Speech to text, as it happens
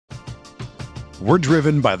We're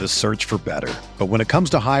driven by the search for better. But when it comes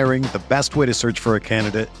to hiring, the best way to search for a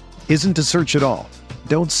candidate isn't to search at all.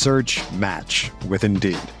 Don't search, match with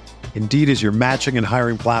Indeed. Indeed is your matching and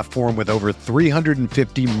hiring platform with over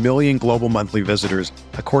 350 million global monthly visitors,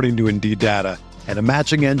 according to Indeed data, and a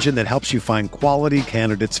matching engine that helps you find quality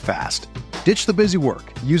candidates fast. Ditch the busy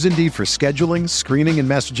work. Use Indeed for scheduling, screening, and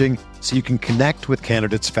messaging so you can connect with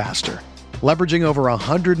candidates faster. Leveraging over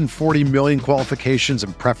 140 million qualifications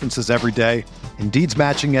and preferences every day, Indeed's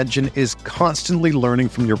matching engine is constantly learning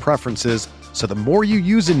from your preferences, so the more you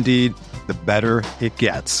use Indeed, the better it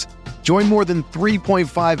gets. Join more than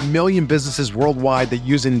 3.5 million businesses worldwide that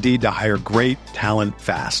use Indeed to hire great talent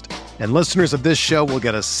fast. And listeners of this show will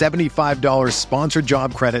get a $75 sponsored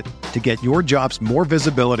job credit to get your jobs more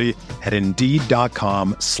visibility at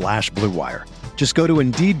Indeed.com/Blue Wire. Just go to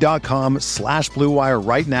Indeed.com/Blue Wire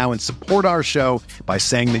right now and support our show by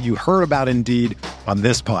saying that you heard about Indeed on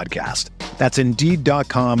this podcast. That's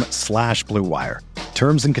Indeed.com/Blue Wire.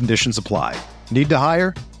 Terms and conditions apply. Need to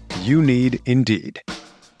hire? You need Indeed.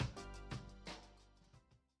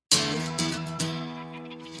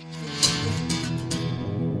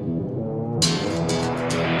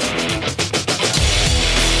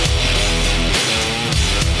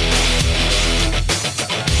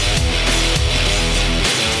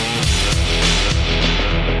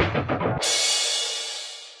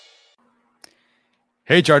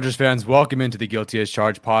 Hey, Chargers fans, welcome into the Guilty as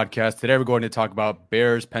Charged podcast. Today, we're going to talk about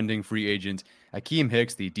Bears pending free agent Akiem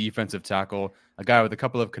Hicks, the defensive tackle, a guy with a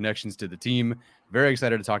couple of connections to the team. Very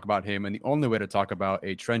excited to talk about him. And the only way to talk about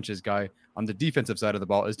a trenches guy on the defensive side of the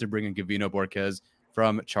ball is to bring in Gavino Borquez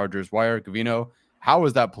from Chargers Wire. Gavino, how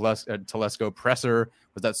was that Telesco presser?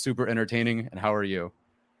 Was that super entertaining? And how are you?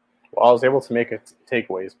 Well, I was able to make a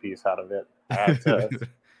takeaways piece out of it. I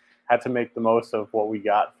had to make the most of what we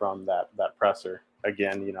got from that presser.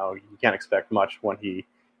 Again, you can't expect much when he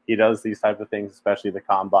does these type of things, especially the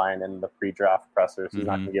combine and the pre-draft pressers. He's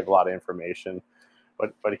not going to give a lot of information,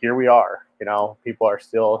 but here we are. People are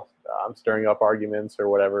still stirring up arguments or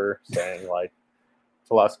whatever, saying like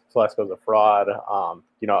Telesco's a fraud.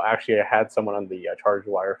 Actually, I had someone on the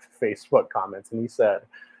Charger Wire Facebook comments, and he said,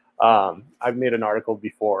 "I've made an article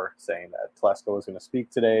before saying that Telesco was going to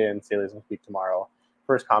speak today and Staley's going to speak tomorrow."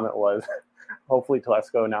 First comment was, hopefully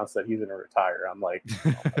Telesco announced that he's going to retire. I'm like,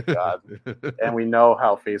 oh my God. And we know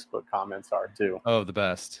how Facebook comments are too. Oh, the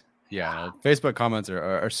best. Yeah, Facebook comments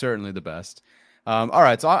are certainly the best. All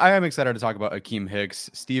right, so I am excited to talk about Akiem Hicks.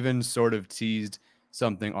 Steven sort of teased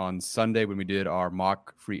something on Sunday when we did our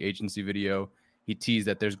mock free agency video. He teased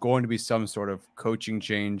that there's going to be some sort of coaching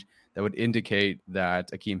change that would indicate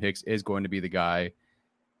that Akiem Hicks is going to be the guy.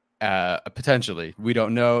 Potentially. We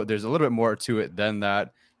don't know. There's a little bit more to it than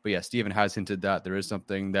that. But yeah, Steven has hinted that there is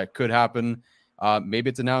something that could happen.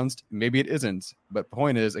 Maybe it's announced, maybe it isn't. But the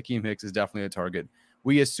point is, Akiem Hicks is definitely a target.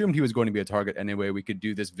 We assumed he was going to be a target anyway. We could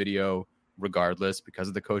do this video regardless because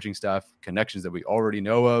of the coaching staff connections that we already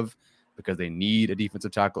know of, because they need a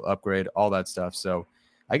defensive tackle upgrade, all that stuff. So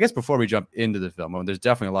I guess before we jump into the film, there's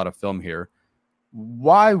definitely a lot of film here.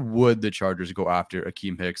 Why would the Chargers go after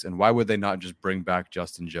Akiem Hicks, and why would they not just bring back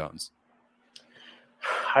Justin Jones?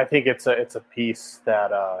 I think it's a piece that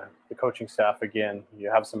the coaching staff, again,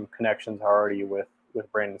 you have some connections already with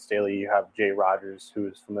Brandon Staley. You have Jay Rodgers,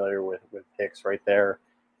 who's familiar with Hicks right there.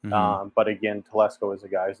 Mm-hmm. But again, Telesco is a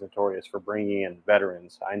guy who's notorious for bringing in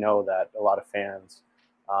veterans. I know that a lot of fans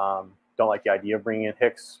don't like the idea of bringing in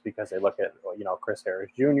Hicks because they look at, Chris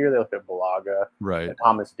Harris Jr., they look at Bulaga, right, and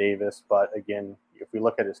Thomas Davis. But again, if we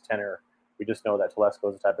look at his tenure, we just know that Telesco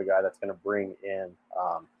is the type of guy that's going to bring in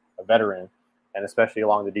a veteran, and especially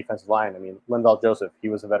along the defensive line. I mean, Linval Joseph, he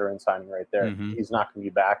was a veteran signing right there. Mm-hmm. He's not going to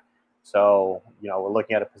be back. So, we're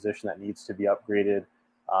looking at a position that needs to be upgraded.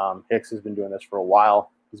 Hicks has been doing this for a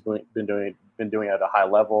while. He's been doing it at a high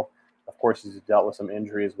level. Of course, he's dealt with some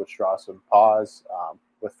injuries, which draw some pause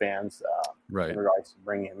with fans right, in regards to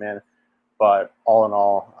bringing him in. But all in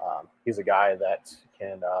all, he's a guy that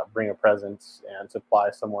can bring a presence and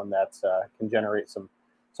supply someone that can generate some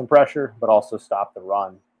pressure, but also stop the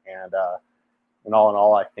run. And all in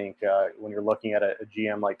all, I think when you're looking at a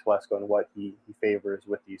GM like Telesco and what he favors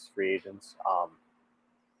with these free agents,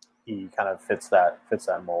 he kind of fits that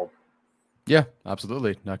mold. Yeah,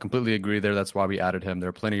 absolutely. I completely agree there. That's why we added him. There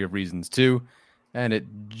are plenty of reasons too. And it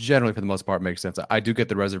generally, for the most part, makes sense. I do get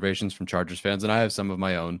the reservations from Chargers fans, and I have some of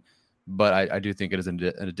my own, but I do think it is an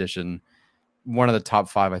addition. One of the top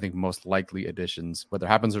 5, I think, most likely additions. Whether it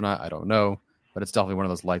happens or not, I don't know, but it's definitely one of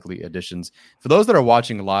those likely additions. For those that are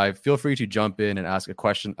watching live, feel free to jump in and ask a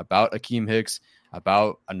question about Akiem Hicks,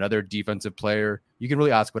 about another defensive player. You can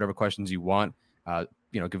really ask whatever questions you want.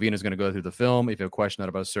 Gavina is going to go through the film. If you have a question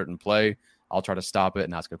about a certain play, I'll try to stop it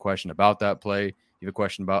and ask a question about that play. If you have a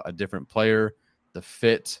question about a different player, the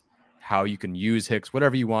fit, how you can use Hicks,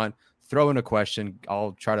 whatever you want, throw in a question.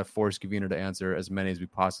 I'll try to force Gavino to answer as many as we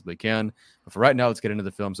possibly can. But for right now, let's get into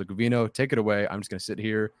the film. So Gavino, take it away. I'm just going to sit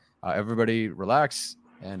here. Everybody relax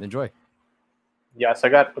and enjoy. Yes, I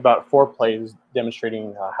got about 4 plays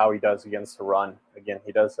demonstrating how he does against the run. Again,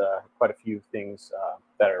 he does quite a few things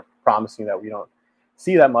that are promising that we don't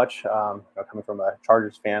see that much. Coming from a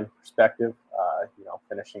Chargers fan perspective,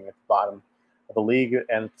 finishing at the bottom of the league,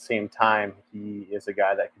 and at the same time, he is a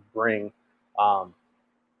guy that could bring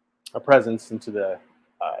a presence into the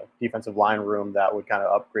defensive line room that would kind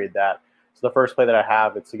of upgrade that. So the first play that I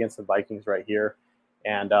have, it's against the Vikings right here.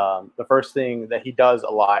 And the first thing that he does a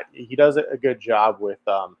lot, he does a good job with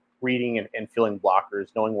reading and feeling blockers,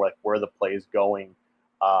 knowing where the play is going,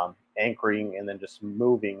 anchoring, and then just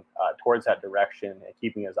moving towards that direction and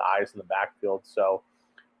keeping his eyes in the backfield. So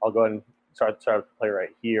I'll go ahead and start the play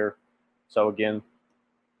right here. So again, you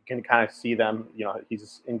can kind of see them.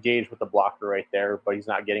 He's engaged with the blocker right there, but he's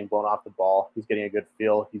not getting blown off the ball. He's getting a good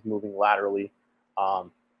feel. He's moving laterally.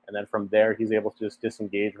 And then from there, he's able to just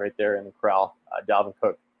disengage right there in the corral. Dalvin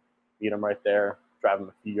Cook beat him right there, drive him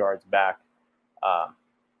a few yards back.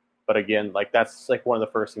 But again, that's one of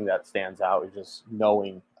the first things that stands out is just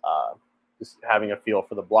knowing, just having a feel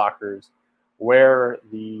for the blockers, where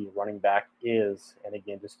the running back is, and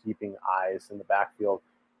again, just keeping eyes in the backfield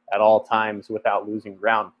at all times without losing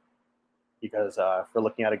ground. Because if we're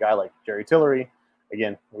looking at a guy like Jerry Tillery,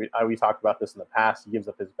 again, we talked about this in the past. He gives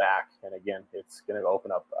up his back, and again, it's going to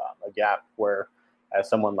open up a gap where, as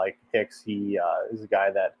someone like Hicks, he is a guy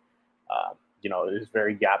that is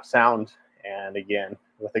very gap sound. And again,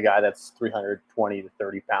 with a guy that's 320 to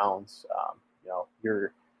 30 pounds,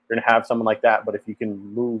 you're going to have someone like that. But if you can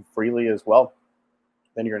move freely as well,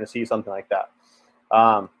 then you're going to see something like that.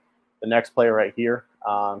 The next player right here,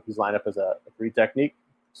 he's lined up as a 3 technique.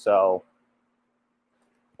 So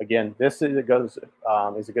again, this is a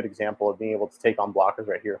good example of being able to take on blockers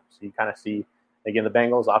right here. So you kind of see, again, the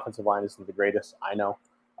Bengals offensive line isn't the greatest, I know.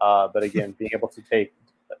 But again, being able to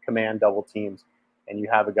command double teams, and you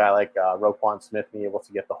have a guy like Roquan Smith being able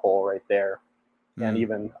to get the hole right there. And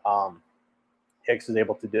even Hicks is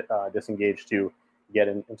able to disengage to get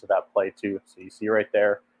into that play too. So you see right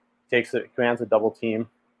there, commands a double team.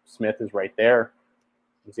 Smith is right there.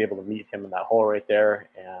 He's able to meet him in that hole right there.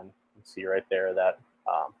 And you see right there that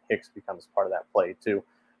Hicks becomes part of that play too.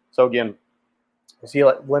 So again, you see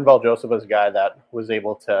Linval Joseph was a guy that was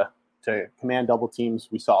able to command double teams.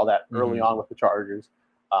 We saw that early on with the Chargers.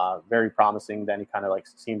 Very promising. Then he kind of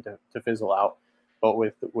seemed to fizzle out. But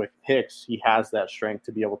with Hicks, he has that strength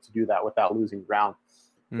to be able to do that without losing ground.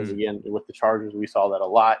 Because again, with the Chargers, we saw that a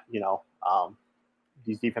lot.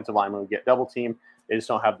 These defensive linemen would get double team. They just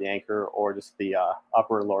don't have the anchor or just the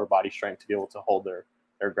upper and lower body strength to be able to hold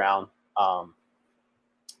their ground.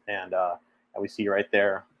 And we see right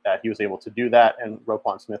there that he was able to do that, and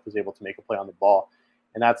Roquan Smith was able to make a play on the ball.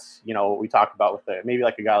 And that's, what we talked about with maybe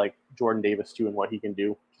like a guy like Jordan Davis too, and what he can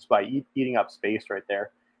do just by eating up space right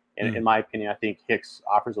there. And in my opinion, I think Hicks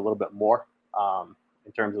offers a little bit more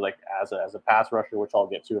in terms of as a pass rusher, which I'll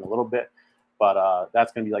get to in a little bit. But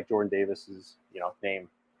that's going to be like Jordan Davis's, name.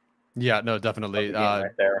 Yeah, no, definitely.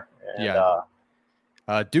 Right there.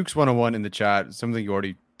 And, Duke's 101 in the chat, something you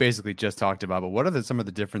already basically just talked about, but what are some of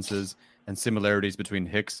the differences and similarities between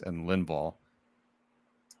Hicks and Linval?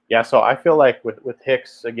 Yeah, so I feel like with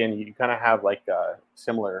Hicks, again, you kind of have a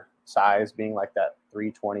similar size, being like that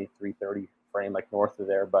 320, 330 frame, north of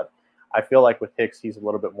there. But I feel like with Hicks, he's a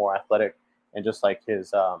little bit more athletic, and just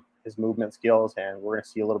his movement skills, and we're going to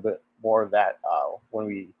see a little bit more of that when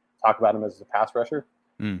we talk about him as a pass rusher.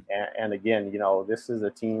 And again, this is a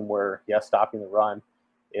team where, yes, stopping the run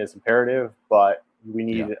is imperative, but we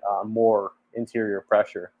need more interior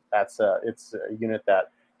pressure. It's a unit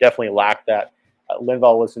that definitely lacked that.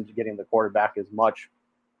 Linval wasn't getting the quarterback as much.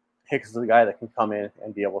 Hicks is the guy that can come in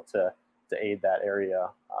and be able to aid that area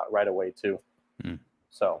right away too.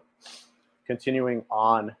 So continuing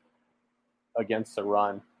on against the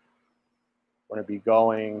run, we're going to be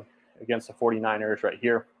going against the 49ers right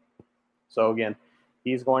here. So again,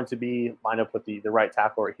 he's going to be lined up with the right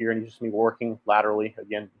tackle right here, and he's just going to be working laterally,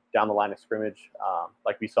 again, down the line of scrimmage.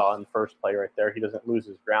 Like we saw in the first play right there, he doesn't lose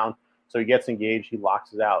his ground. So he gets engaged, he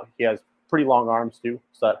locks it out. He has pretty long arms too,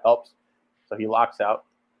 so that helps. So he locks out,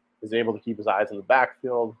 is able to keep his eyes in the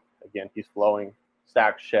backfield. Again, he's flowing,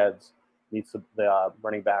 stacks, sheds, meets the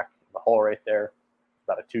running back in the hole right there.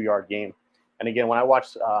 About a 2-yard gain. And again, when I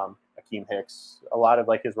watched Akiem Hicks, a lot of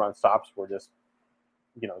his run stops were just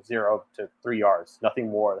 0 to 3 yards, nothing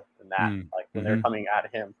more than that. Like when they're coming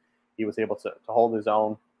at him, he was able to hold his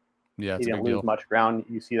own. Yeah, he it's a didn't big lose deal. much ground.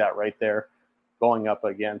 You see that right there, going up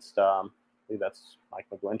against I believe that's Mike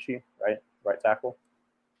McGlinchey, right tackle,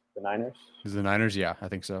 the Niners. Is the Niners? Yeah, I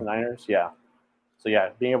think so. The Niners, yeah. So yeah,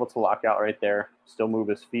 being able to lock out right there, still move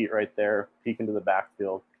his feet right there, peek into the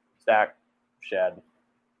backfield, stack, shed.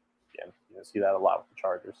 Again, you see that a lot with the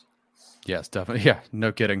Chargers. Yes, definitely. Yeah,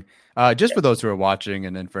 no kidding. Just for those who are watching,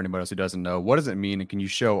 and then for anybody else who doesn't know, what does it mean? And can you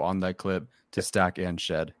show on that clip to stack and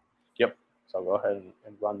shed? Yep. So I'll go ahead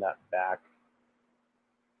and run that back.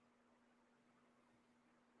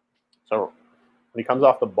 So when he comes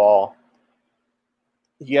off the ball,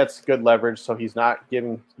 he gets good leverage. So he's not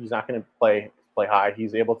going to play high.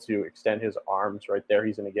 He's able to extend his arms right there.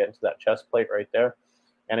 He's going to get into that chest plate right there.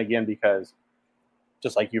 And again, because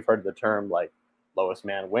just like you've heard the term, like lowest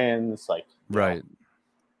man wins, like right.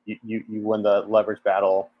 You win the leverage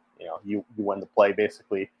battle. You win the play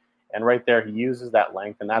basically. And right there, he uses that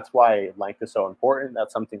length, and that's why length is so important.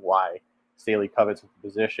 That's something why Staley covets the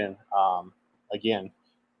position. Again,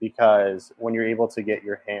 because when you're able to get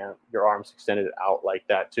your arms extended out like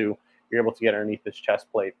that too, you're able to get underneath this chest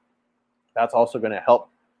plate. That's also going to help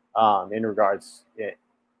in regards,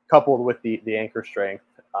 coupled with the anchor strength,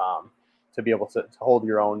 to be able to hold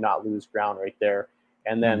your own, not lose ground right there.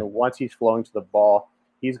 And then once he's flowing to the ball,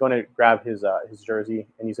 he's going to grab his jersey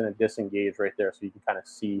and he's going to disengage right there, so you can kind of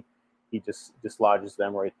see he just dislodges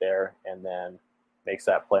them right there and then makes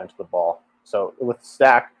that play onto the ball. So with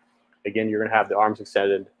stack, again, you're going to have the arms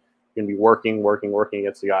extended. You're going to be working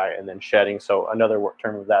against the guy and then shedding. So another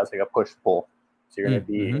term of that is like a push-pull. So you're going to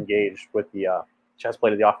be engaged with the chest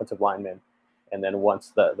plate of the offensive lineman. And then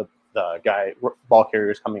once the guy, ball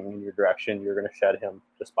carrier, is coming in your direction, you're going to shed him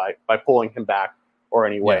just by pulling him back or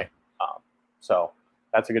any way. Yeah. So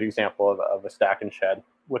that's a good example of a stack and shed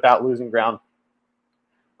without losing ground,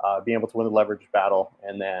 being able to win the leverage battle,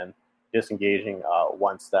 and then disengaging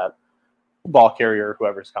once that ball carrier,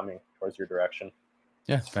 whoever's coming towards your direction.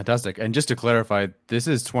 Yeah, fantastic. And just to clarify, this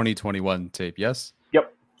is 2021 tape, yes?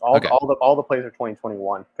 Yep. All the plays are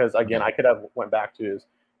 2021. Because again, I could have went back to his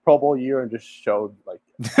Pro Bowl year and just showed like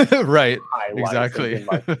right, exactly.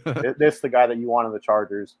 Like, this is the guy that you want in the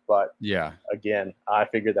Chargers. But yeah, again, I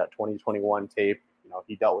figured that 2021 tape,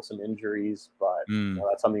 he dealt with some injuries, but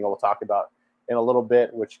that's something we'll talk about in a little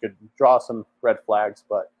bit, which could draw some red flags.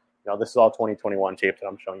 But this is all 2021 tape that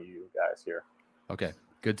I'm showing you guys here. Okay,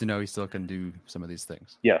 good to know he still can do some of these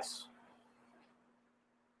things. Yes.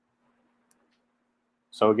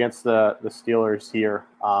 So against the Steelers here,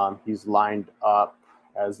 he's lined up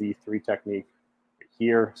as the 3 technique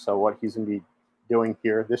here. So what he's going to be doing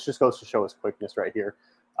here, this just goes to show his quickness right here.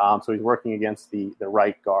 So he's working against the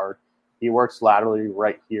right guard. He works laterally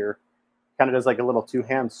right here, kind of does like a little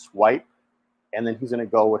 2-hand swipe, and then he's going to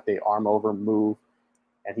go with a arm over move,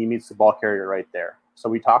 and he meets the ball carrier right there. So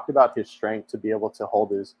we talked about his strength to be able to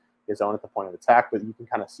hold his own at the point of attack, but you can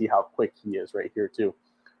kind of see how quick he is right here too.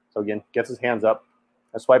 So again, gets his hands up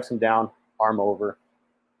and swipes him down, arm over,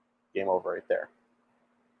 game over right there.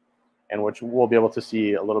 And which we'll be able to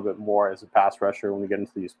see a little bit more as a pass rusher when we get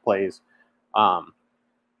into these plays.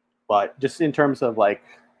 But just in terms of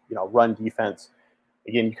run defense,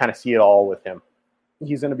 again, you kind of see it all with him.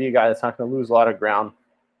 He's going to be a guy that's not going to lose a lot of ground.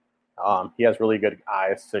 He has really good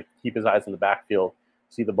eyes to keep his eyes in the backfield,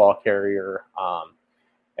 see the ball carrier,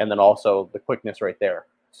 and then also the quickness right there.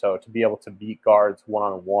 So to be able to beat guards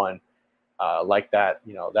one-on-one like that,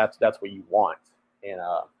 that's what you want in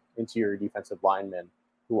interior defensive lineman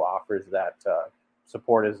who offers that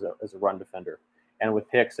support as a run defender. And with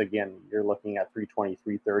Hicks, again, you're looking at 320,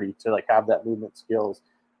 330 to have that movement skills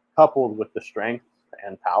coupled with the strength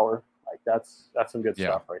and power. That's some good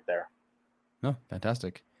stuff right there. No,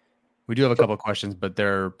 fantastic. We do have a couple of questions, but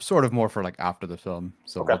they're sort of more for after the film.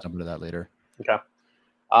 So we'll jump into that later. Okay.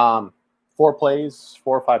 4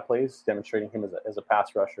 or 5 plays demonstrating him as a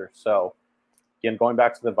pass rusher. So again, going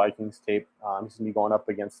back to the Vikings tape, he's going to be going up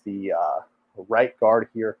against the right guard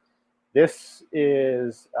here. This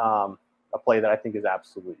is a play that I think is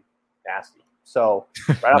absolutely nasty. So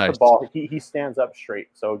right off the ball, he stands up straight.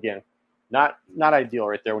 So again, not ideal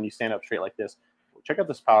right there when you stand up straight like this. Check out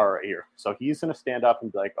this power right here. So he's going to stand up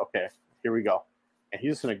and be like, okay, here we go. And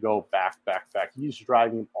he's just going to go back. He's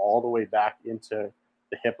driving all the way back into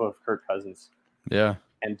the hip of Kirk Cousins. Yeah.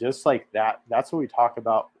 And just like that, that's what we talk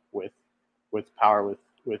about with power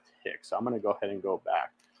with Hicks. So I'm going to go ahead and go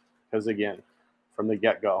back. Because again, from the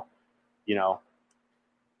get-go,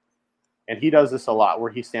 and he does this a lot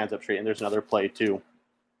where he stands up straight, and there's another play too.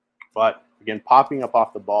 But again, popping up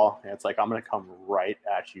off the ball, and it's like, I'm going to come right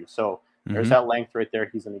at you. So There's that length right there.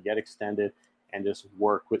 He's going to get extended and just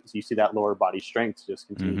work with. So you see that lower body strength just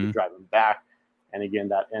continue to drive him back. And again,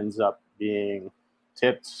 that ends up being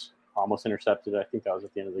tipped, almost intercepted. I think that was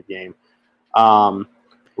at the end of the game.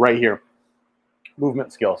 Right here,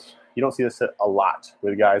 movement skills. You don't see this a lot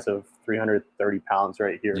with guys of 330 pounds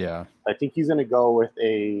right here. Yeah. I think he's going to go with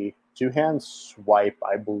a two-hand swipe,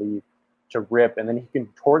 I believe, to rip, and then he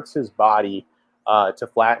contorts his body to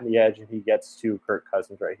flatten the edge, and he gets to Kirk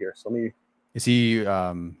Cousins right here. So let me. Is he?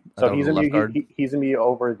 So he's gonna be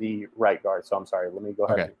over the right guard. So I'm sorry. Let me go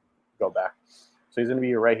ahead and go back. So he's gonna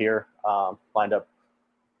be right here, lined up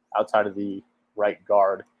outside of the right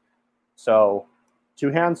guard. So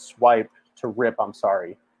two-hand swipe to rip. I'm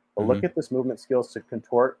sorry. But look at this movement skills to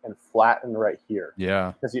contort and flatten right here.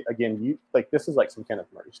 Yeah. Because again, you like this is like some Kenneth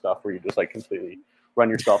Murray stuff where you just like completely run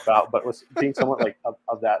yourself out. But with being somewhat like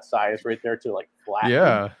of that size right there to like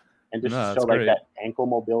flatten and just show like that ankle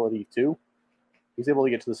mobility too. He's able to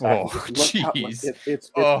get to the side. Oh, jeez.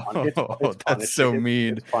 That's so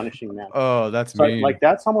mean. It's punishing, man. Oh, that's mean. Like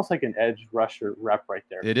that's almost like an edge rusher rep right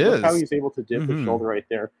there. It Look is. how he's able to dip his shoulder right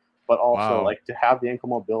there, but also like to have the ankle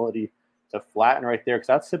mobility to flatten right there, because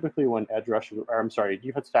that's typically when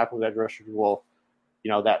defensive tackles, edge rushers will,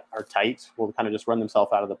 that are tight, will kind of just run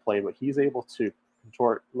themselves out of the play. But he's able to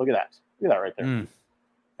contort. Look at that right there, and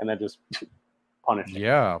then just punish him.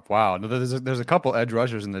 Yeah, wow. No, there's a couple edge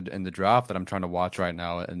rushers in the draft that I'm trying to watch right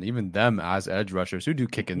now, and even them as edge rushers who do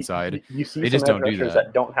kick inside. You see they some just edge don't do rushers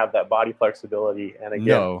that. Don't have that body flexibility, and again,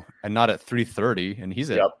 no, and not at 330, and he's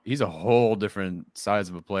a whole different size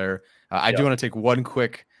of a player. I do want to take one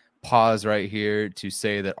quick pause right here to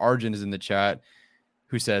say that Arjun is in the chat,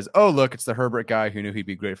 who says, "Oh, look, it's the Herbert guy who knew he'd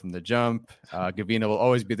be great from the jump." Gavina will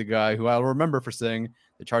always be the guy who I'll remember for saying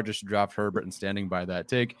the Chargers should draft Herbert and standing by that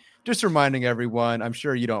take. Just reminding everyone, I'm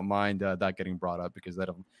sure you don't mind that getting brought up, because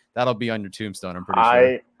that'll be on your tombstone. I'm pretty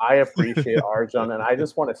sure. I appreciate Arjun, and I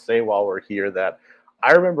just want to say while we're here that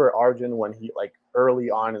I remember Arjun when he like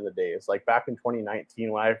early on in the days, like back in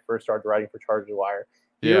 2019 when I first started writing for Charger Wire.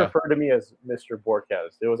 He referred to me as Mr.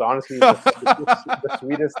 Borquez. It was honestly the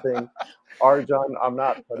sweetest thing. Arjun, I'm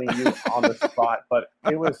not putting you on the spot, but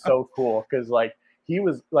it was so cool because like he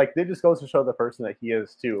was like, it just goes to show the person that he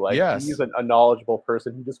is too. Like he's a knowledgeable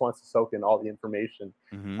person. He just wants to soak in all the information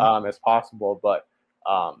as possible. But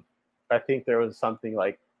I think there was something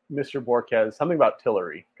like Mr. Borquez, something about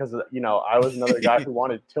Tillery, because I was another guy who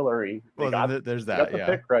wanted Tillery. There's that.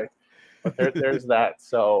 Pick right. But there's that.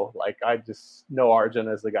 So, like, I just know Arjun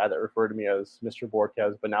as the guy that referred to me as Mr.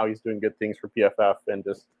 Borquez, but now he's doing good things for PFF and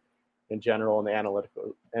just in general in the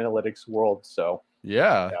analytics world. So,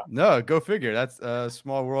 no, go figure. That's a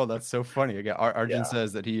small world. That's so funny. Again, Arjun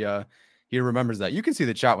says that he remembers that. You can see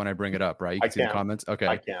the chat when I bring it up, right? You can see the comments. Okay,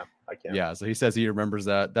 I can. Yeah, so he says he remembers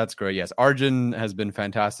that. That's great. Yes, Arjun has been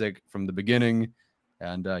fantastic from the beginning,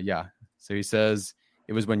 and so he says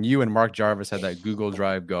it was when you and Mark Jarvis had that Google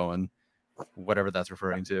Drive going. Whatever that's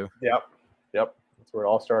referring to. Yep. That's where it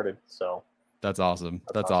all started. So that's awesome.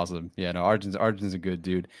 That's awesome. Yeah, no, Arjun's a good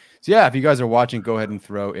dude. So yeah, if you guys are watching, go ahead and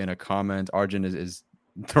throw in a comment. Arjun is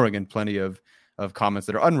throwing in plenty of comments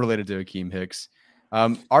that are unrelated to Akiem Hicks.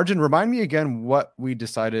 Arjun, remind me again what we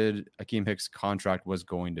decided Akiem Hicks' contract was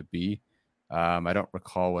going to be. I don't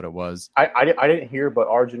recall what it was. I didn't hear, but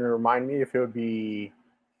Arjun, remind me if it would be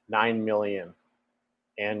 $9 million.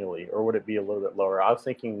 Annually, or would it be a little bit lower? I was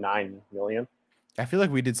thinking $9 million. I feel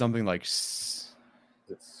like we did something like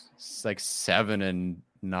 7 and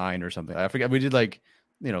 9 or something. I forget. We did like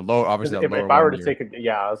lower. Obviously, if I were to take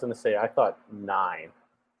I was going to say I thought 9,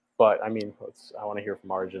 but I mean, I want to hear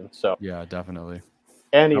from Arjun. So yeah, definitely.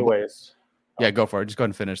 Anyways, go for it. Just go ahead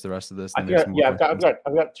and finish the rest of this. I've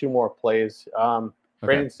got 2 more plays.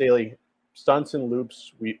 Brandon Staley stunts and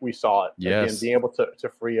loops. We saw it. Yes. Again, being able to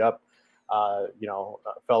free up.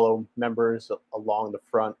 Fellow members along the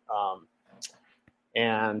front.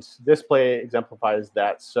 And this play exemplifies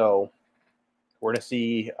that. So we're going to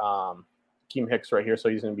see Akiem Hicks right here. So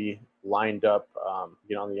he's going to be lined up, on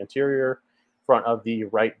the interior front of the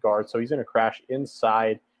right guard. So he's going to crash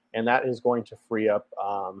inside, and that is going to free up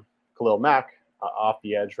Khalil Mack off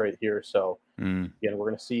the edge right here. So again, we're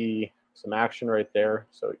going to see some action right there.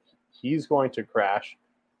 So he's going to crash.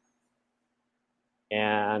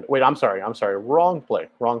 And wait, I'm sorry. Wrong play.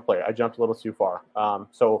 I jumped a little too far.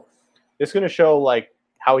 So it's going to show like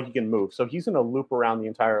how he can move. So he's going to loop around the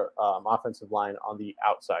entire offensive line on the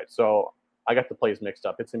outside. So I got the plays mixed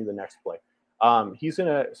up. It's going to be the next play. What he's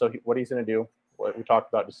going to do, what we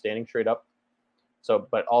talked about, just standing straight up. So,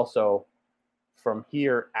 but also from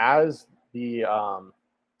here, as the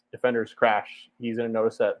defenders crash, he's going to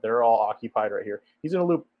notice that they're all occupied right here. He's going to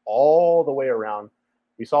loop all the way around.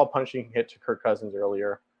 We saw a punching hit to Kirk Cousins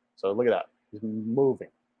earlier. So look at that. He's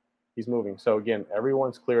moving. So again,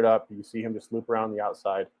 everyone's cleared up. You see him just loop around the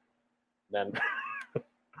outside. Then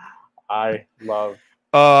I love.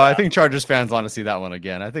 I think Chargers fans want to see that one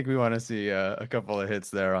again. I think we want to see a couple of hits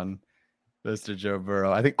there on Mr. Joe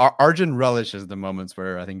Burrow. I think Arjun relishes the moments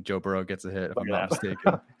where I think Joe Burrow gets a hit, if I'm not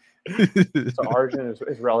mistaken. So Arjun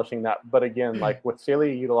is relishing that. But again, like with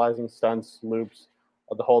Staley utilizing stunts, loops,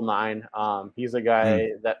 the whole nine, he's a guy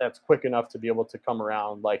that's quick enough to be able to come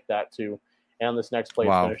around like that too. And this next play is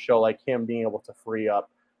going to show like him being able to free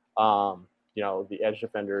up, the edge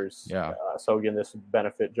defenders. Yeah. So again, this would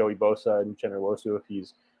benefit Joey Bosa and Chandler Wosu if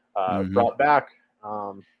he's brought back.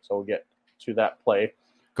 So we'll get to that play.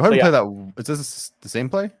 Go ahead and play that. Is this the same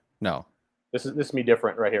play? No. This is me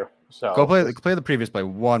different right here. So go play the previous play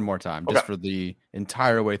one more time, just for the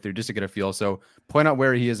entire way through, just to get a feel. So point out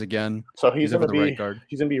where he is again. So he's going to be right guard.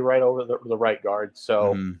 He's going to be right over the right guard.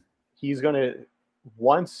 So he's going to,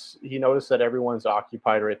 once he notices that everyone's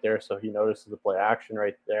occupied right there, so he notices the play action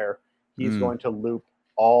right there, he's going to loop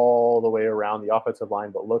all the way around the offensive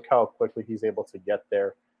line. But look how quickly he's able to get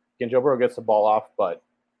there. Again, Joe Burrow gets the ball off, but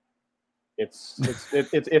it's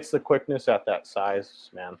the quickness at that size,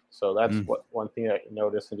 man. So that's what one thing I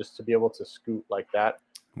noticed, and just to be able to scoot like that.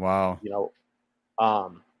 Wow.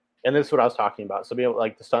 And this is what I was talking about. So be able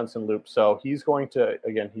like the stunts and loops. So he's going to,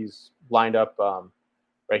 again, he's lined up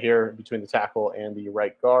right here between the tackle and the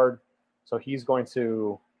right guard. So he's going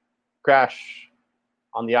to crash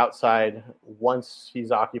on the outside once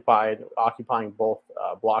he's occupying both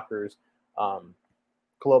blockers.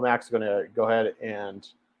 Khalil Mack's going to go ahead and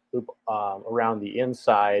loop around the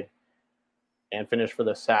inside and finish for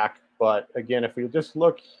the sack. But again, if we just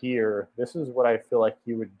look here, this is what I feel like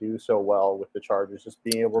he would do so well with the Chargers, just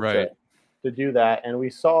being able to do that. And we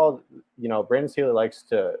saw, Brandon Staley likes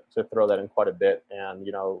to throw that in quite a bit. And,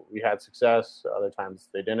 we had success. Other times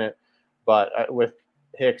they didn't. But with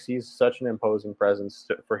Hicks, he's such an imposing presence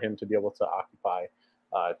for him to be able to occupy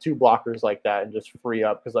two blockers like that and just free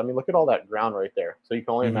up. Because, look at all that ground right there. So you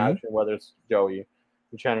can only imagine whether it's Joey,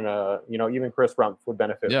 Shannon, even Chris Rumpf would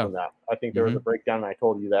benefit from that. I think there was a breakdown, and I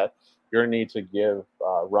told you that you're going to need to give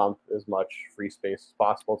Rumpf as much free space as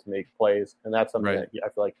possible to make plays, and that's something that I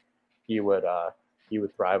feel like he would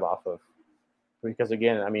thrive off of. Because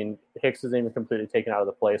again, Hicks isn't even completely taken out of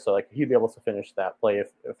the play, so like he'd be able to finish that play if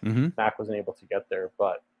Mac wasn't able to get there.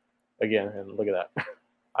 But again, and look at that.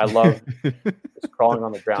 I love just crawling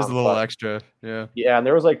on the ground. Just a little extra, yeah. Yeah, and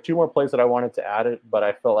there was like two more plays that I wanted to add it, but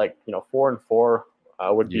I felt like 4 and 4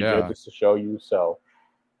 would be good just to show you. So,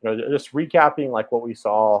 just recapping like what we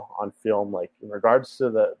saw on film, like in regards to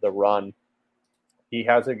the run, he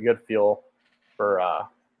has a good feel for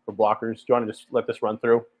blockers. Do you want to just let this run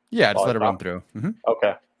through? Yeah, just let it run through.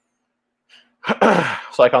 Okay.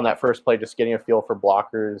 So like on that first play, just getting a feel for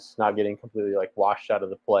blockers, not getting completely like washed out of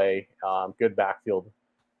the play. Good backfield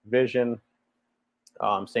vision.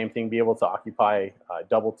 Same thing, be able to occupy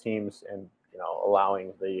double teams and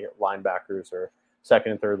allowing the linebackers or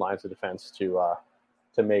second and third lines of defense to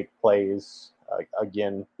make plays.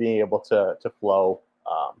 Again, being able to flow,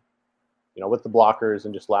 with the blockers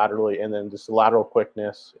and just laterally, and then just the lateral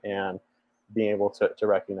quickness and being able to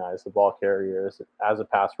recognize the ball carriers as a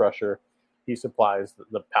pass rusher. He supplies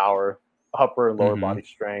the power, upper and lower body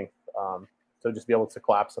strength. So just be able to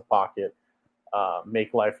collapse the pocket,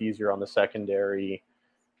 make life easier on the secondary.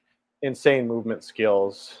 Insane movement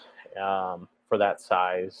skills for that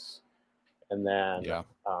size. And then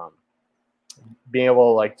being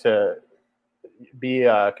able like to be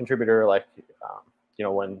a contributor, like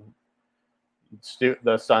when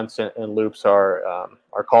the stunts and loops are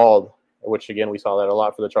called, which again we saw that a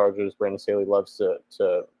lot for the Chargers. Brandon Staley loves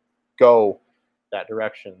to go that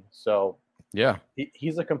direction. So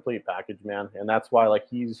he's a complete package, man, and that's why like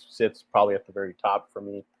he sits probably at the very top for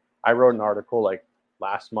me. I wrote an article like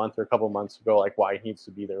last month or a couple months ago, like why he needs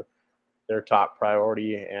to be their top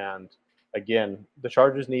priority. And again, the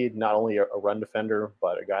Chargers need not only a run defender,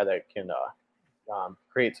 but a guy that can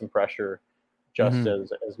create some pressure just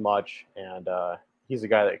as much. And he's a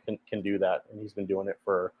guy that can do that, and he's been doing it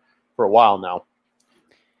for a while now.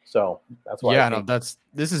 So that's why. Yeah,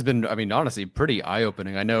 this has been, honestly, pretty eye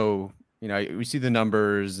opening. I know, we see the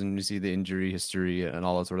numbers and we see the injury history and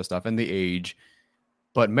all that sort of stuff and the age.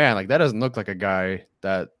 But man, like that doesn't look like a guy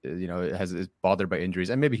that is bothered by injuries.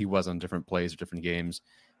 And maybe he was on different plays or different games.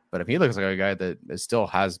 But he looks like a guy that still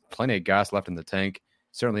has plenty of gas left in the tank.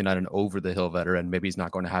 Certainly not an over the hill veteran. Maybe he's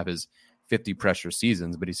not going to have his 50 pressure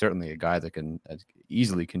seasons, but he's certainly a guy that can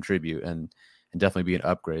easily contribute and definitely be an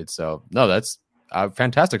upgrade. So no, that's a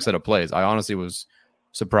fantastic set of plays. I honestly was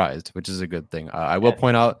surprised, which is a good thing. I will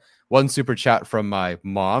point out one super chat from my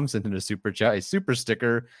mom sent in a super chat, a super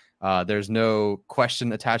sticker. There's no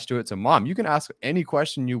question attached to it. So, Mom, you can ask any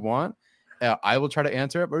question you want. I will try to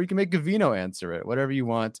answer it, or you can make Gavino answer it, whatever you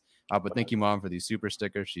want. But thank you, Mom, for these super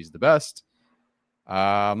stickers. She's the best.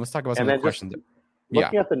 Let's talk about some of the questions.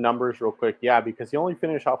 Looking at the numbers real quick, because he only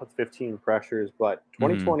finished off with 15 pressures, but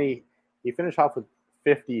 2020 he finished off with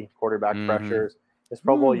 50 quarterback pressures. His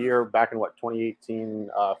Pro Bowl year back in 2018,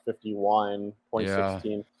 51,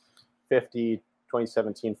 2016, 50,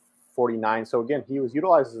 2017, 49. So again, he was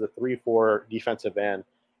utilized as a 3-4 defensive end,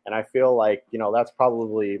 and I feel like that's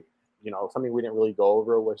probably something we didn't really go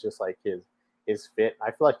over was just like his fit.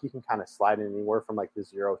 I feel like he can kind of slide in anywhere from like the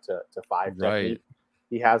 0 to 5 technique.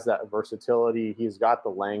 He has that versatility. He's got the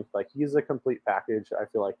length. Like he's a complete package, I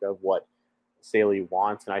feel like, of what Staley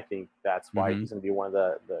wants. And I think that's why he's going to be one of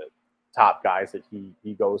the top guys that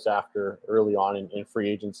he goes after early on in free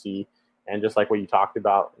agency. And just like what you talked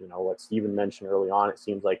about, what Steven mentioned early on, it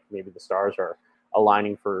seems like maybe the stars are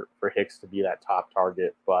aligning for Hicks to be that top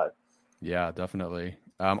target. But yeah, definitely.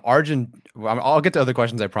 Arjun, I'll get to other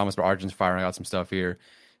questions, I promise, but Arjun's firing out some stuff here.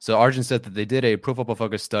 So Arjun said that they did a Pro Football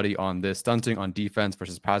Focus study on this. Stunting on defense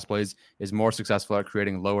versus pass plays is more successful at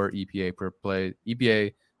creating lower EPA per play,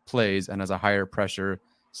 EPA plays, and has a higher pressure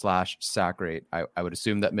 / sack rate. I would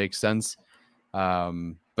assume that makes sense.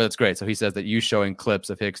 But it's great. So he says that you showing clips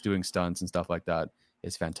of Hicks doing stunts and stuff like that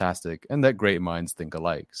is fantastic, and that great minds think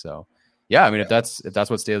alike. So yeah, I mean, if that's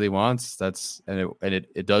what Staley wants,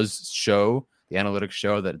 it does show, the analytics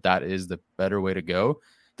show that is the better way to go.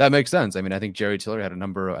 That makes sense. I mean, I think Jerry Tillery had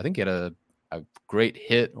I think he had a great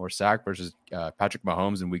hit or sack versus Patrick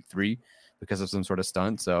Mahomes in week 3 because of some sort of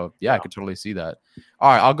stunt. So yeah, I could totally see that. All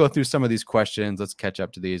right, I'll go through some of these questions. Let's catch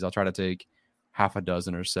up to these. I'll try to take half a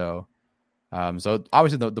dozen or so. So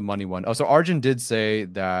obviously the money one. Oh, so Arjun did say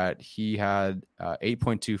that he had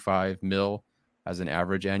 8.25 mil as an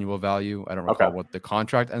average annual value. I don't recall what the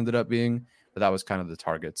contract ended up being, but that was kind of the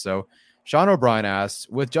target. So Sean O'Brien asks,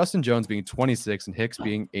 with Justin Jones being 26 and Hicks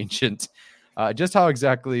being ancient, just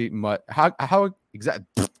exactly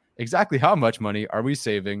how much money are we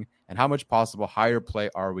saving, and how much possible higher play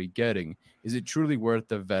are we getting? Is it truly worth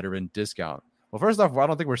the veteran discount? Well, first off, I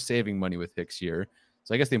don't think we're saving money with Hicks here.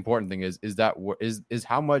 So I guess the important thing is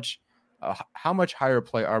how much higher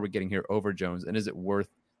play are we getting here over Jones, and is it worth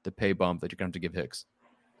the pay bump that you're going to have to give Hicks?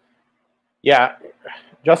 Yeah,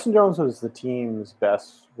 Justin Jones was the team's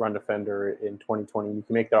best run defender in 2020. You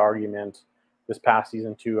can make the argument this past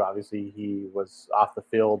season too. Obviously, he was off the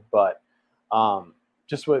field, but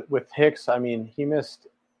just with Hicks, I mean, he missed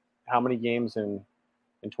how many games in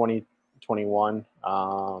 2021?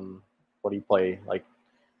 What do you play? Like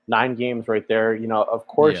 9 games right there. Of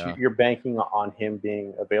course, you're banking on him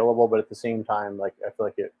being available, but at the same time, like I feel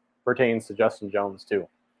like it pertains to Justin Jones too.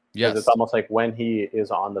 Yes, it's almost like when he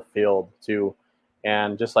is on the field too,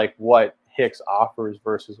 and just like what Hicks offers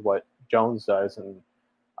versus what Jones does, and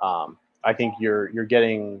I think you're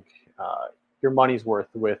getting your money's worth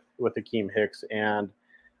with Akeem Hicks. And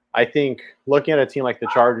I think looking at a team like the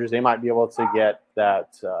Chargers, they might be able to get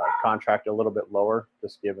that contract a little bit lower,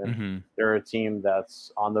 just given they're a team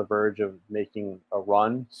that's on the verge of making a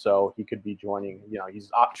run. So he could be joining.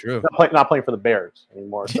 He's not playing for the Bears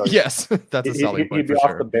anymore. So yes, that's a solid point. He'd be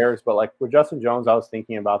off the Bears, but like with Justin Jones, I was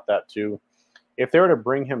thinking about that too. If they were to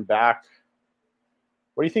bring him back,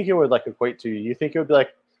 what do you think it would equate to? You think it would be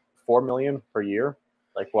like $4 million per year?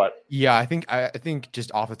 Like what? Yeah, I think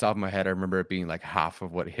just off the top of my head, I remember it being like half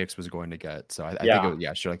of what Hicks was going to get. So I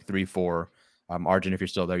think sure, like 3-4. Arjun, if you're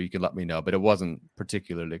still there, you could let me know. But it wasn't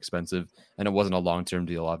particularly expensive, and it wasn't a long-term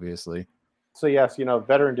deal, obviously. So yes,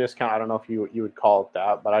 veteran discount. I don't know if you would call it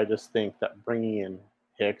that, but I just think that bringing in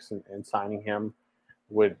Hicks and signing him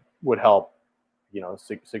would help,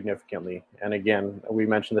 significantly. And again, we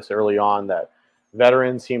mentioned this early on that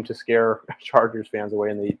veterans seem to scare Chargers fans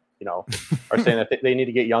away, and they are saying that they need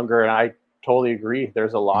to get younger. And I totally agree.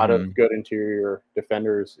 There's a lot of good interior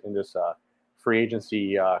defenders in this free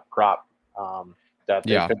agency crop that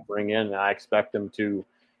they could bring in. And I expect them to,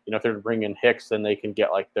 if they're bringing Hicks, then they can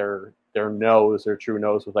get like their true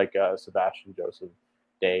nose with like Sebastian Joseph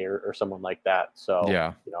Day or someone like that.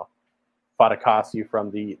 So, Fatukasi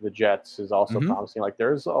from the Jets is also promising. Like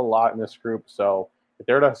there's a lot in this group. So if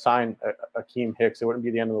they're to sign Akeem Hicks, it wouldn't be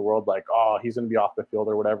the end of the world. Like, oh, he's going to be off the field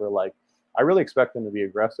or whatever. Like, I really expect them to be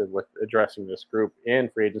aggressive with addressing this group in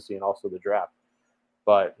free agency and also the draft.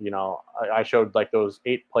 But, I showed like those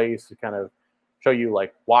 8 plays to kind of show you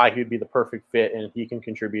like why he'd be the perfect fit, and he can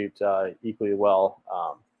contribute equally well,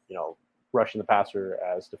 rushing the passer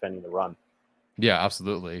as defending the run. Yeah,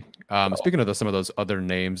 absolutely. Speaking of some of those other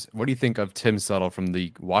names, what do you think of Tim Settle from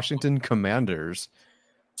the Washington Commanders?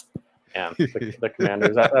 And the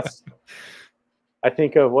Commanders. That's I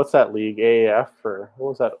think of what's that league? AAF or what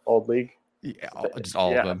was that old league? Yeah, just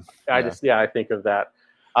all Yeah, of them. I think of that.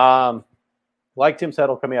 Like Tim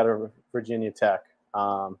Settle coming out of Virginia Tech.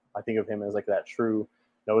 I think of him as like that true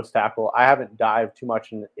nose tackle. I haven't dived too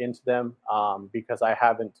much into them because I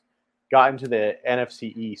haven't gotten to the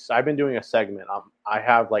NFC East. I've been doing a segment. I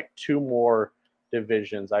have like 2 more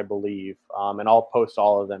divisions, I believe, and I'll post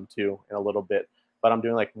all of them too in a little bit. But I'm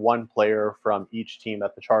doing like 1 player from each team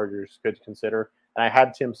that the Chargers could consider. And I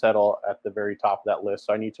had Tim Settle at the very top of that list,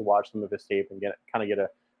 so I need to watch some of his tape and get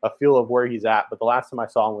a feel of where he's at. But the last time I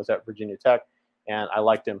saw him was at Virginia Tech, and I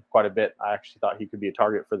liked him quite a bit. I actually thought he could be a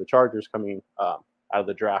target for the Chargers coming out of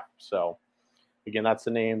the draft. So, again, that's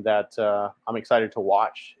the name that I'm excited to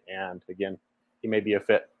watch. And, again, he may be a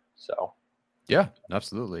fit. So, yeah,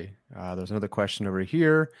 absolutely. There's another question over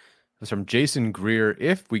here. It's from Jason Greer.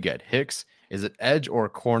 If we get Hicks, is it edge or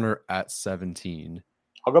corner at 17?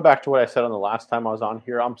 I'll go back to what I said on the last time I was on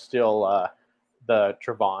here. I'm still the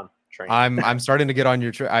Trevon train. I'm starting to get on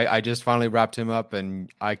your I just finally wrapped him up,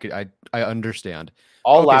 and I understand.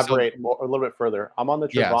 I'll elaborate a little bit further. I'm on the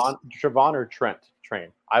Trevon or Trent train.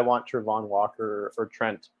 I want Trevon Walker or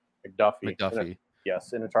Trent McDuffie.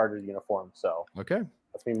 Yes, in a Chargers uniform. So okay,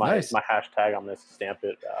 that's me. My hashtag. I'm gonna stamp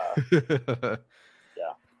it.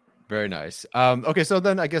 Yeah, very nice. Okay, so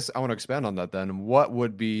then I guess I want to expand on that. Then what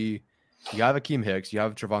would be? You have Akeem Hicks, you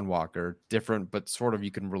have Trevon Walker, different, but sort of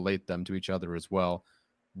you can relate them to each other as well.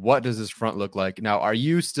 What does this front look like? Now, are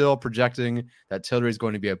you still projecting that Tillery is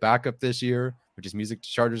going to be a backup this year, which is music to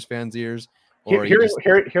Chargers fans' ears? Or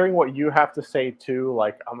hearing what you have to say too,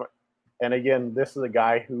 and again, this is a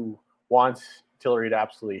guy who wants Tillery to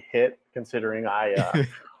absolutely hit, considering I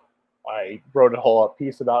wrote a whole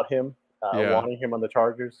piece about him, wanting him on the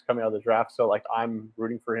Chargers coming out of the draft. So I'm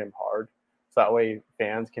rooting for him hard. So that way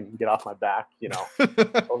fans can get off my back,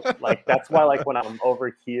 that's why when I'm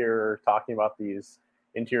over here talking about these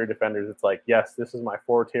interior defenders, it's like, yes, this is my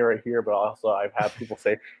forte right here, but also I've had people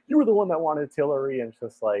say, you were the one that wanted Tillery, and it's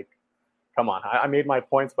just like, come on. I made my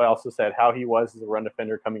points, but I also said how he was as a run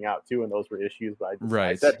defender coming out too, and those were issues, but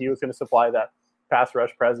I said he was going to supply that pass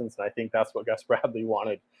rush presence, and I think that's what Gus Bradley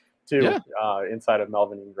wanted too, inside of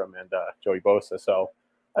Melvin Ingram and Joey Bosa. So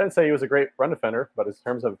I didn't say he was a great run defender, but in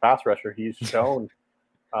terms of a pass rusher, he's shown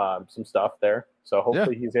some stuff there. So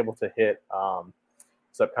hopefully he's able to hit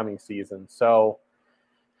this upcoming season. So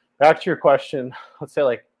back to your question, let's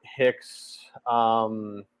say Hicks,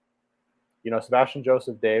 Sebastian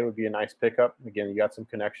Joseph Day would be a nice pickup. Again, you got some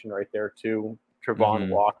connection right there too. Trevon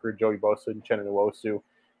Walker, Joey Bosa, and Uchenna Nwosu.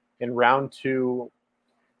 In round 2,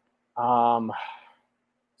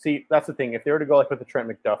 see, that's the thing. If they were to go with the Trent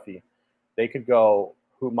McDuffie, they could go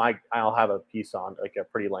I'll have a piece on, a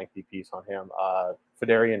pretty lengthy piece on him.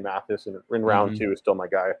 Phidarian Mathis in round 2 is still my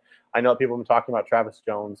guy. I know people have been talking about Travis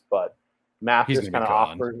Jones, but Mathis kind of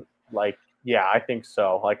offers I think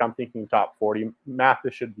so. I'm thinking top 40.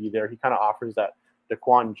 Mathis should be there. He kind of offers that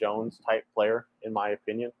Daquan Jones type player, in my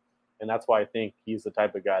opinion. And that's why I think he's the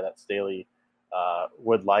type of guy that Staley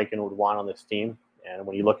would like and would want on this team. And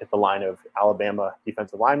when you look at the line of Alabama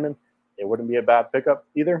defensive linemen, it wouldn't be a bad pickup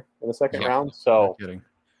either in the second round. So,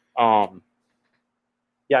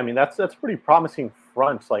 that's a pretty promising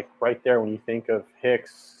front, right there when you think of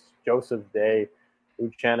Hicks, Joseph Day,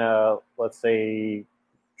 Uchenna, let's say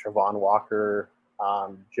Trevon Walker,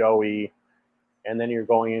 Joey, and then you're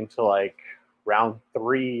going into round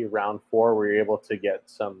 3, round 4, where you're able to get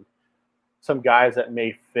some guys that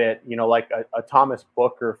may fit, a Thomas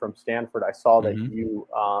Booker from Stanford. I saw that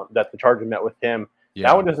that the Chargers met with him. Yeah.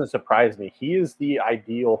 That one doesn't surprise me. He is the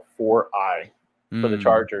ideal 4-eye for the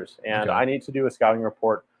Chargers, and I need to do a scouting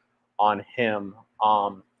report on him.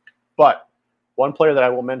 But one player that I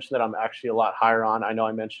will mention that I'm actually a lot higher on, I know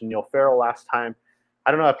I mentioned Neil Farrell last time.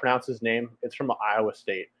 I don't know how to pronounce his name. It's from Iowa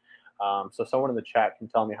State. So someone in the chat can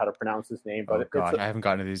tell me how to pronounce his name. But I haven't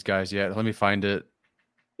gotten to these guys yet. Let me find it.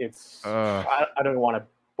 It's I don't want to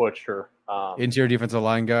butcher. Interior defensive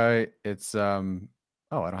line guy. It's I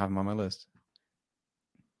don't have him on my list.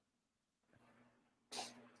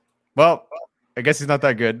 Well, I guess he's not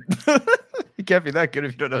that good. He can't be that good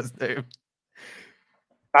if you don't know his name.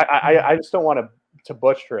 I just don't want to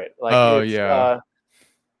butcher it. Ioma.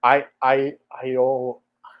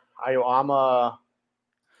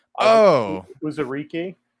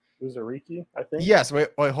 Uzurike, I think. Yes. Wait,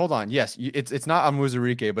 hold on. Yes, it's not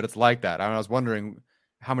Uzurike, but it's like that. I was wondering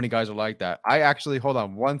how many guys are like that. Hold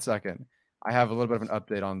on one second. I have a little bit of an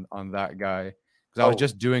update on that guy. because I was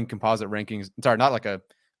just doing composite rankings. Sorry, not like a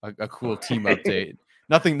cool team update.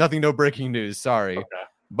 Nothing, no breaking news. Sorry. Okay.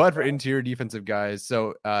 But for interior defensive guys,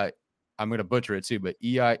 so I'm going to butcher it too, but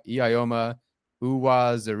Ioma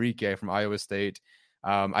Uwazurike from Iowa State.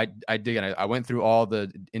 I went through all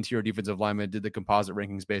the interior defensive linemen, did the composite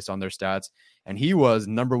rankings based on their stats, and he was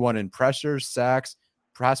number 1 in pressures, sacks,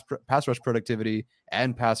 pass rush productivity,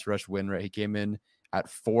 and pass rush win rate. He came in at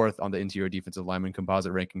 4th on the interior defensive lineman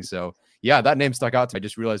composite ranking. So yeah, that name stuck out to me. I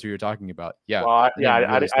just realized who you're talking about. Yeah. Well, I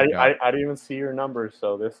didn't even see your numbers.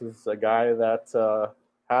 So this is a guy that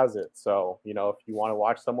has it. So, you know, if you want to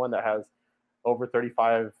watch someone that has over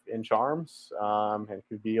 35-inch arms and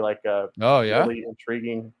could be like a really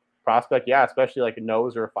intriguing prospect. Yeah, especially like a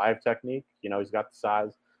nose or a 5 technique. You know, he's got the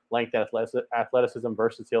size, length, athleticism,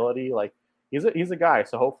 versatility. Like he's a guy.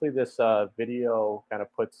 So hopefully this video kind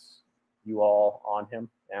of puts you all on him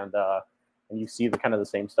and you see the kind of the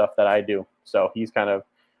same stuff that I do. So he's kind of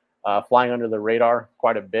flying under the radar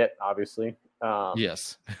quite a bit, obviously.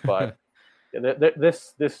 Yes. But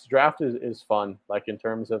this draft is fun. Like in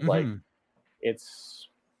terms of like,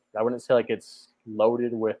 I wouldn't say like it's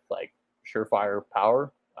loaded with like surefire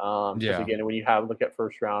power. Again, when you look at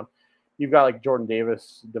first round, you've got like Jordan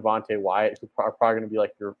Davis, Devontae Wyatt, who are probably going to be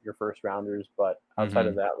like your first rounders. But outside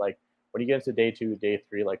of that, like when you get into day 2, day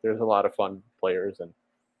 3, like there's a lot of fun players, and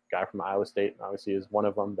guy from Iowa State obviously is one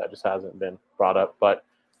of them that just hasn't been brought up. But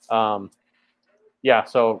yeah,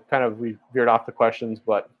 so kind of we veered off the questions,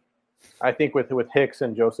 but I think with Hicks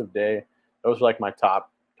and Joseph Day, those are like my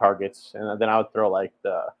top targets, and then I would throw like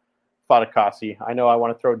the Fatukasi. I know I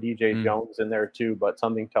want to throw DJ Jones in there too, but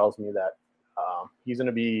something tells me that he's going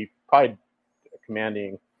to be probably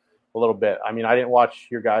commanding a little bit. I mean, I didn't watch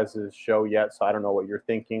your guys' show yet, so I don't know what you're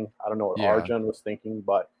thinking. I don't know what Arjun was thinking,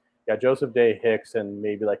 but yeah, Joseph Day, Hicks, and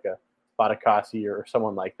maybe like a Fatukasi or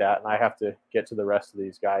someone like that. And I have to get to the rest of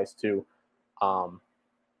these guys too.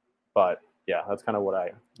 But yeah, that's kind of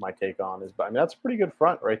what my take on is. But I mean, that's a pretty good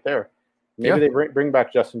front right there. Maybe they bring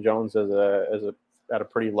back Justin Jones at a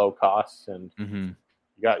pretty low cost, and you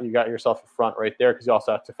got yourself a front right there, because you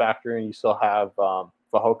also have to factor in you still have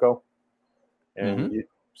Fehoko, and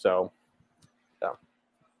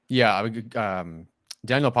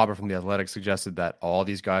Daniel Popper from The Athletic suggested that all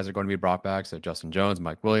these guys are going to be brought back. So Justin Jones,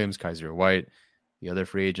 Mike Williams, Kaiser White, the other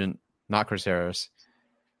free agent, not Chris Harris,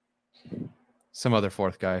 some other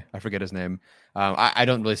 4th guy. I forget his name. I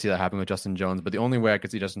don't really see that happening with Justin Jones, but the only way I could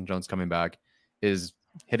see Justin Jones coming back is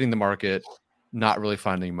hitting the market, not really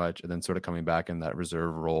finding much, and then sort of coming back in that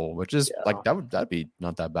reserve role, which is that'd be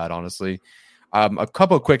not that bad, honestly. A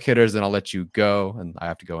couple of quick hitters, then I'll let you go, and I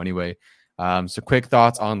have to go anyway. So quick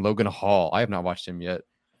thoughts on Logan Hall. I have not watched him yet.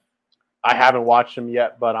 I haven't watched him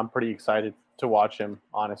yet, but I'm pretty excited to watch him,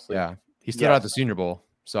 honestly. Yeah, he stood out at the Senior Bowl,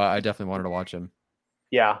 so I definitely wanted to watch him.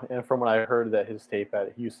 Yeah, and from what I heard, that his tape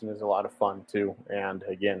at Houston is a lot of fun too. And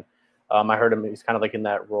again, I heard him; he's kind of like in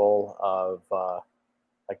that role of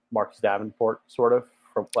like Marcus Davenport, sort of,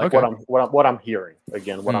 from like what I'm hearing.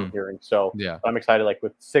 Again, what I'm hearing. So yeah, I'm excited. Like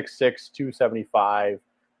with 6'6", 275.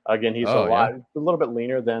 Again, he's a little bit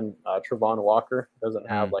leaner than Travon Walker. Doesn't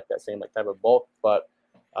have like that same like type of bulk, but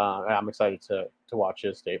I'm excited to watch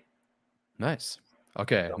his tape. Nice.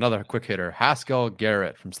 Okay, another quick hitter, Haskell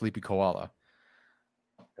Garrett from Sleepy Koala.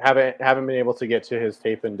 Haven't been able to get to his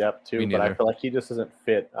tape in depth too, but I feel like he just doesn't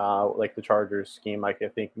fit like the Chargers scheme. Like I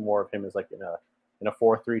think more of him is like in a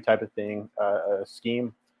 4-3 type of thing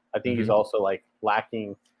scheme. I think he's also like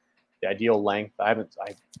lacking the ideal length. I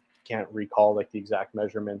can't recall like the exact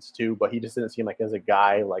measurements too, but he just didn't seem like as a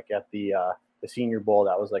guy like at the Senior Bowl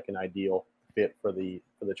that was like an ideal fit for the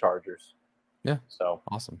Chargers. Yeah. So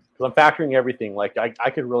awesome. Because I'm factoring everything. Like I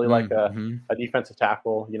could really like a defensive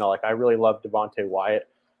tackle. You know, like I really love Devontae Wyatt.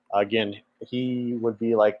 Again, he would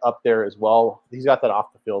be like up there as well. He's got that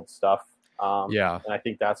off the field stuff. And I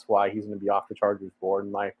think that's why he's going to be off the Chargers board,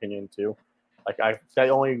 in my opinion, too. Like the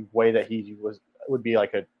only way that he would be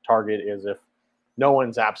like a target is if no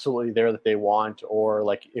one's absolutely there that they want, or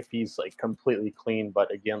like if he's like completely clean.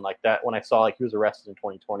 But again, like that, when I saw like he was arrested in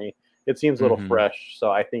 2020, it seems a little fresh.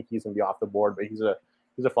 So I think he's going to be off the board, but he's a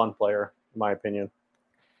fun player, in my opinion.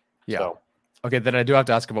 Yeah. So. Okay, then I do have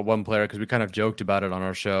to ask about one player because we kind of joked about it on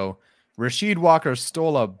our show. Rasheed Walker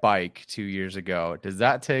stole a bike 2 years ago. Does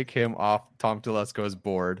that take him off Tom Telesco's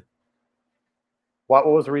board? What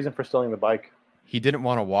was the reason for stealing the bike? He didn't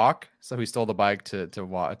want to walk, so he stole the bike to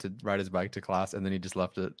ride his bike to class, and then he just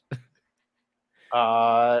left it.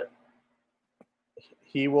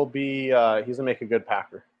 He will be. He's gonna make a good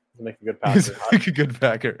Packer. He's gonna make a good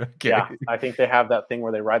Packer. Okay. Yeah, I think they have that thing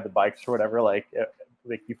where they ride the bikes or whatever. Like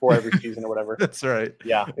like before every season or whatever. That's right.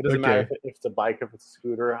 Yeah, it doesn't matter if it's a bike, if it's a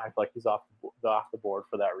scooter. I feel like he's off the board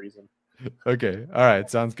for that reason. Okay. All right.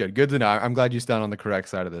 Sounds good. Good to know. I'm glad you stand on the correct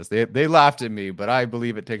side of this. They laughed at me, but I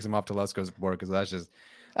believe it takes them off to Lesko's board because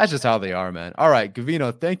that's just how they are, man. All right,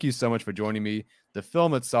 Gavino, thank you so much for joining me. The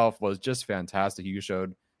film itself was just fantastic. You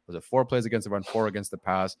showed, was it 4 plays against the run, 4 against the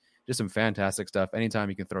pass? Just some fantastic stuff. Anytime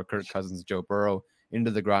you can throw Kirk Cousins, Joe Burrow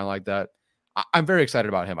into the ground like that, I'm very excited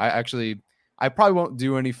about him. I probably won't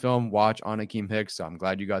do any film watch on Akiem Hicks, so I'm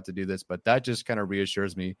glad you got to do this. But that just kind of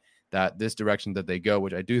reassures me that this direction that they go,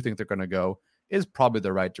 which I do think they're going to go, is probably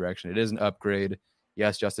the right direction. It is an upgrade.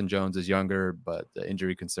 Yes, Justin Jones is younger, but the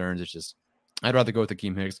injury concerns, it's just, I'd rather go with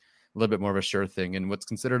Akiem Hicks, a little bit more of a sure thing in what's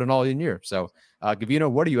considered an all-in year. So, Gavino,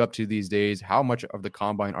 what are you up to these days? How much of the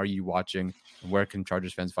combine are you watching? And where can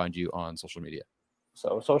Chargers fans find you on social media?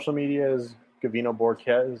 So social media is Gavino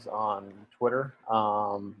Borquez on Twitter.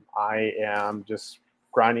 I am just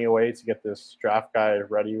grinding away to get this draft guide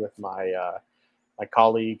ready with my my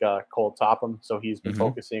colleague Cole Topham. So he's been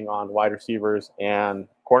focusing on wide receivers and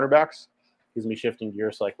cornerbacks. He's me shifting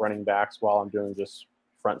gears to like running backs while I'm doing just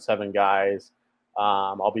front 7 guys.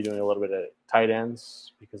 I'll be doing a little bit of tight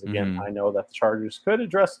ends because again, I know that the Chargers could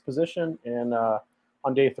address the position in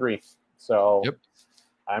on day 3. So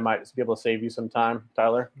I might be able to save you some time,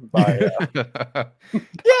 Tyler. By,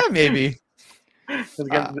 yeah, maybe.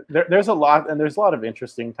 Again, there's a lot, and there's a lot of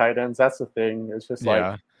interesting tight ends. That's the thing. It's just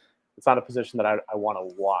like it's not a position that I want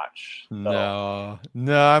to watch. So.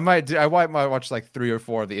 No, I might watch like 3 or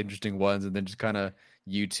 4 of the interesting ones, and then just kind of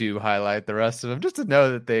YouTube highlight the rest of them just to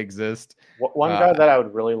know that they exist. One guy that I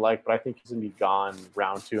would really like, but I think he's gonna be gone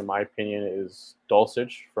round 2, in my opinion, is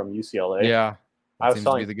Dulcich from UCLA. Yeah, I was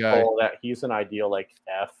telling people that he's an ideal like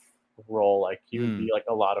F role. Like he would be like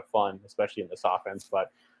a lot of fun, especially in this offense.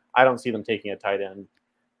 But I don't see them taking a tight end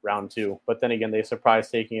round 2. But then again, they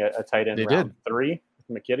surprised taking a tight end round 3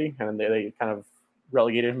 with McKitty, and they kind of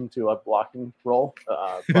relegated him to a blocking role.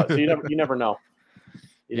 But so you never know.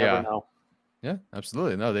 You never know. Yeah,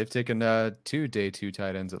 absolutely. No, they've taken 2 day 2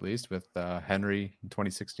 tight ends at least with Henry in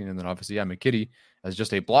 2016, and then obviously McKitty as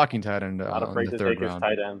just a blocking tight end. Not afraid to take his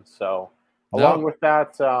tight end. So No. Along with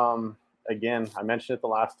that, again, I mentioned it the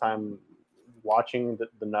last time, watching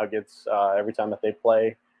the Nuggets every time that they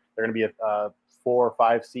play, they're going to be a 4 or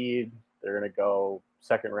 5 seed. They're going to go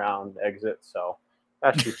second round exit. So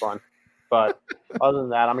that should be fun. But other than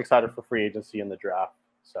that, I'm excited for free agency and the draft.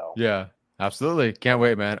 So yeah, absolutely. Can't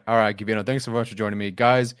wait, man. All right, Gavino, thanks so much for joining me.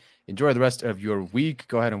 Guys, enjoy the rest of your week.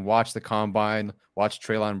 Go ahead and watch the Combine. Watch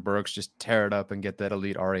Treylon Burks just tear it up and get that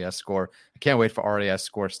elite RAS score. I can't wait for RAS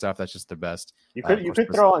score stuff. That's just the best. You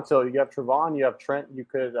could throw on. So you have Trevon, you have Trent. You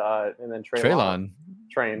could and then Treylon.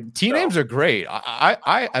 Team names are great.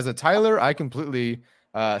 I as a Tyler, I completely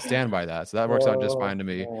stand by that. So that works out just fine to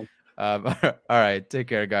me. All right, take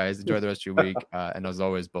care, guys. Enjoy the rest of your week. And as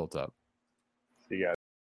always, bolt up. See you guys.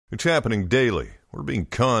 It's happening daily. We're being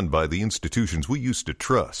conned by the institutions we used to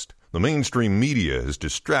trust. The mainstream media is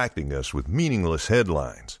distracting us with meaningless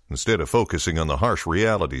headlines instead of focusing on the harsh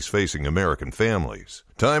realities facing American families.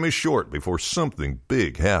 Time is short before something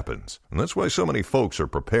big happens, and that's why so many folks are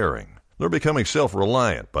preparing. They're becoming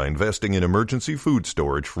self-reliant by investing in emergency food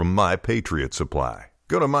storage from My Patriot Supply.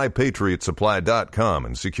 Go to MyPatriotSupply.com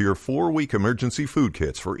and secure 4-week emergency food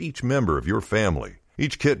kits for each member of your family.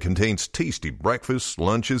 Each kit contains tasty breakfasts,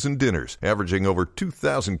 lunches, and dinners, averaging over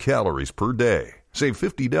 2,000 calories per day. Save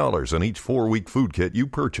 $50 on each 4-week food kit you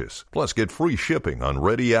purchase, plus get free shipping on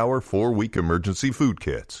Ready Hour 4-week emergency food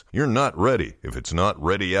kits. You're not ready if it's not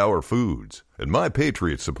Ready Hour foods. At My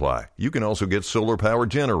Patriot Supply, you can also get solar power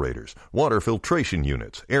generators, water filtration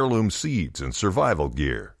units, heirloom seeds, and survival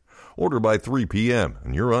gear. Order by 3 p.m.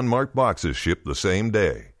 and your unmarked boxes ship the same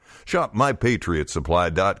day. Shop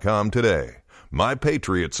MyPatriotSupply.com today.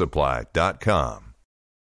 MyPatriotSupply.com.